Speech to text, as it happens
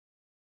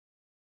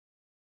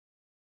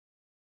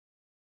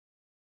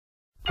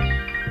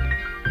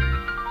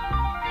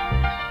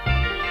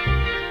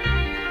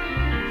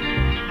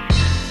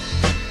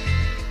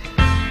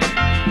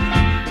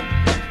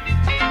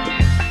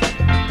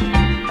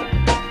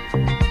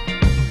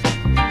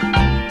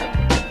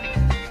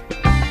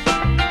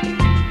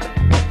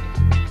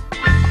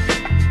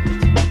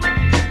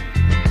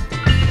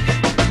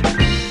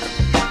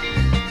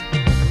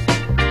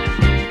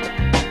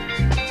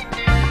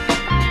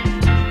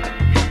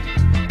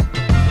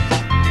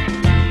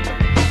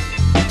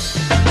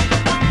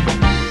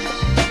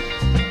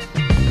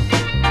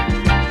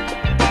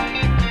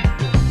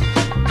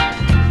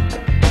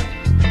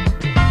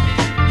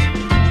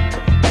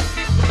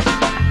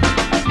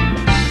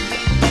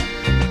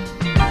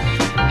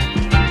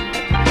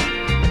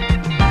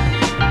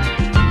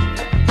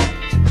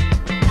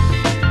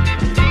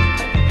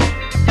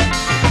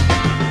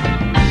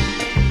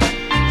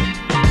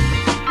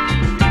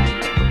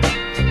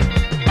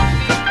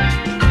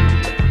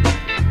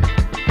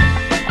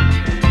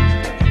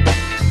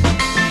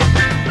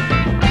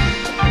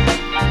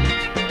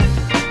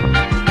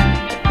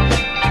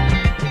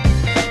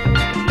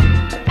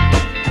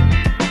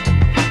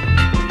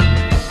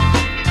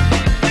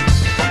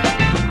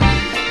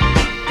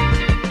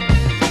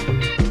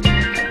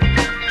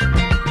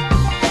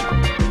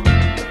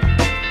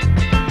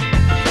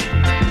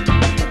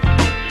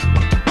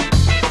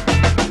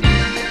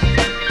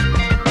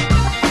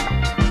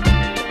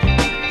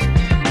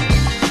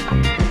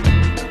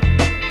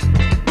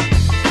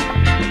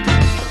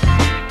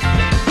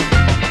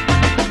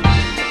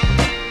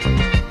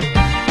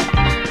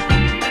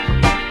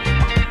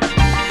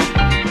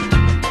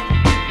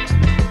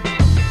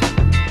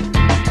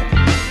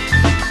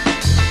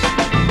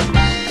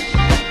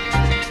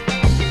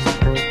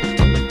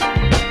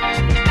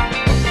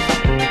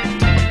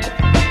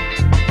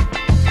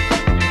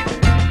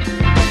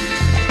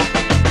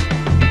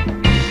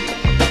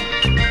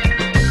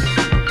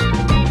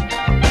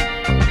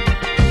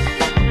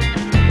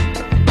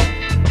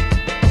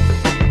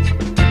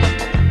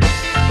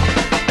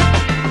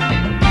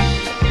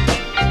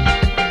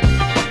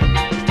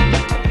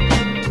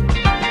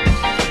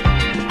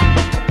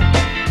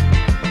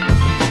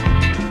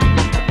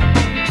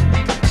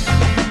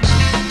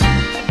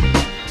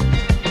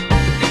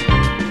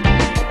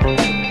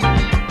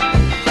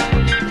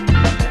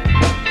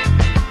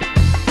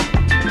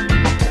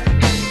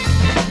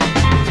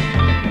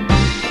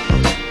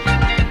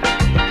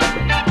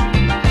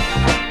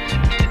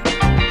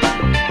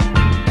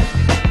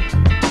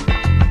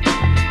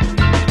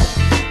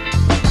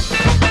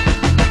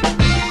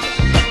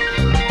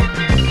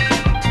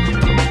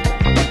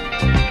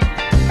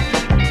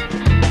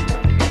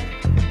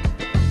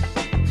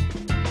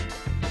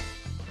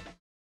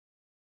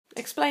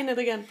Explain it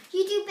again.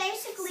 You do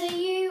basically. So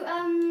you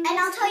and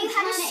I'll tell you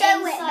how to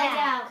sew it back.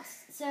 out.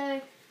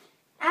 So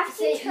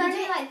After you turn do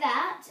it it like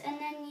that, and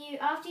then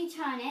after you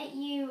turn it,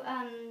 you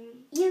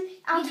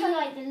I'll do tell you.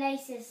 like the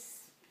laces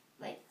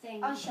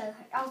thing. I'll show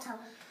her. I'll tell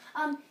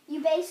her.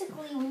 You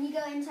basically, when you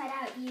go inside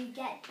out, you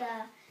get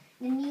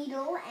the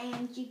needle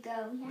and you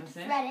have to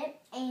thread it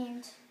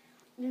and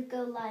you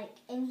go like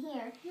in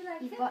here.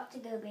 You've got to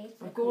go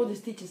basically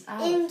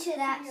into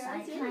that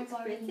side. Can I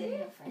borrow the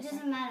needle for a It second?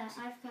 doesn't matter.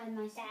 I've got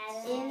my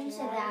Into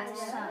that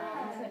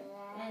side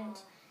and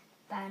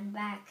then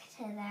back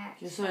to that.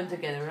 You sew them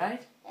together,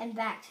 right? And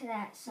back to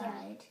that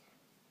side.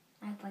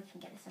 I hope I can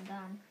get this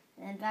undone.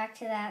 And then back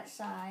to that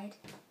side.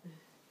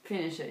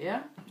 Finish it,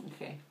 yeah?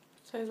 Okay.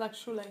 So it's like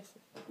shoelaces.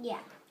 Yeah.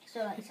 So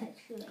like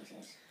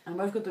shoelaces. And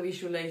why's got to be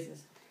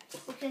shoelaces?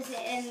 because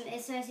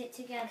it sews it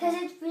together. Because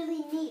it's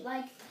really neat.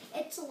 Like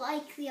it's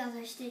like the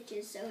other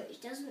stitches, so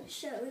it doesn't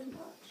show as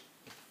much.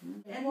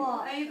 And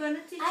What? are you going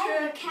to teach I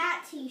have her? a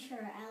cat T-shirt,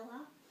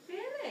 Ella.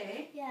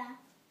 Really? Yeah.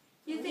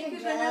 You Look think at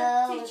you're going to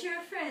Joe. teach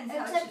your friends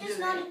how Except to it's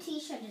do not it? a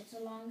T-shirt; it's a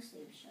long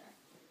sleeve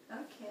shirt.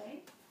 Okay.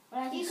 But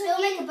I can You still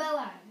could make a bow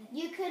out of it.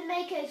 You could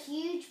make a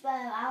huge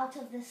bow out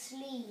of the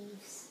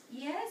sleeves.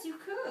 Yes, you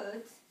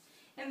could.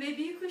 And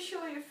maybe you could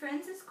show your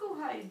friends at school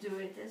how you do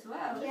it as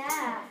well.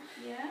 Yeah.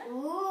 Yeah?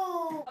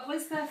 Ooh. What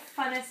was the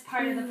funnest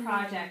part of the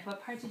project?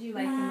 What part did you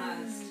like the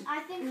most? I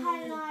think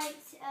I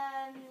liked,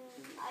 I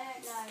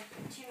don't know,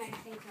 too many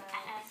things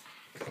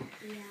I liked.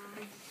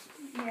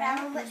 Yeah.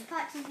 Carol, which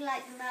part did you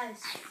like the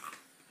most?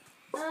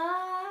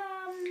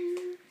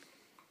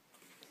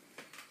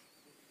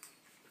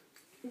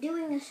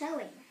 Doing the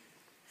sewing.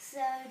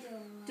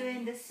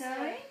 Doing the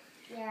sewing?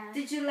 Yeah.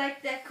 Did you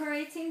like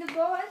decorating the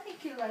bow? I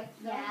think you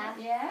liked that.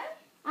 Yeah?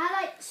 I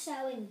like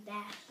sewing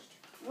best.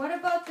 What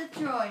about the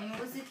drawing?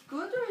 Was it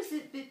good or is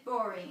it a bit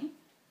boring?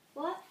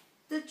 What?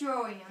 The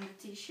drawing on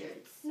the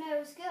t-shirts. No, it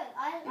was good.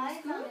 I was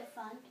found good? it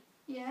fun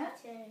Yeah?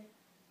 too.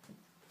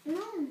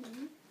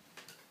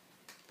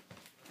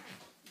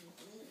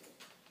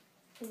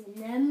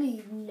 Let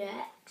me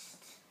next.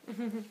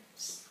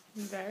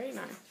 Very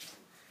nice.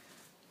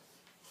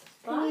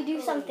 Can you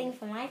do something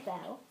for my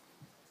bow?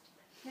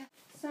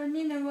 So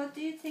Nina, what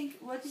do you think?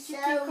 What did you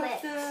think Sew of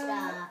it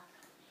the?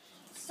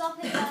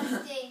 Stop it,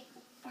 Dusty.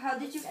 How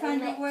did you So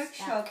find the mixed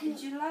workshop? up. Did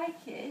you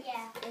like it?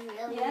 Yeah. It's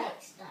really Yeah?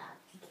 mixed up.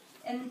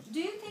 And do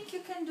you think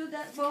you can do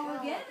that bow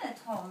again at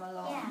home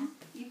alone? Yeah.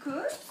 You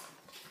could?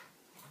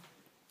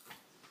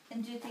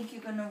 And do you think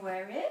you're gonna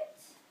wear it?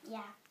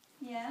 Yeah.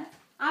 Yeah?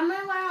 I'm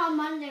going to wear it on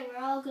Monday.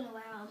 We're all going to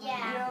wear it on Monday.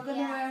 Yeah. You're all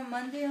gonna wear on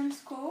Monday on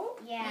school?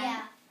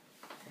 Yeah.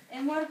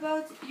 And what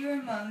about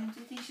your mom? Do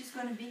you think she's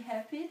gonna be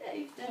happy that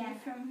you've done Yeah.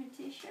 it from her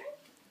t-shirt?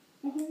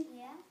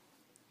 Yeah.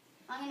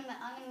 I'm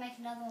gonna make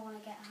another one when I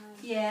get home.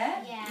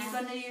 Yeah? Yeah.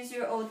 You're gonna use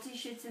your old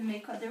t-shirts and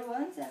make other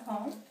ones at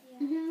home?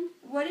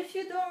 Mm-hmm. What if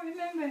you don't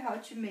remember how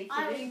to make it?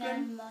 I Are you gonna-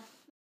 remember.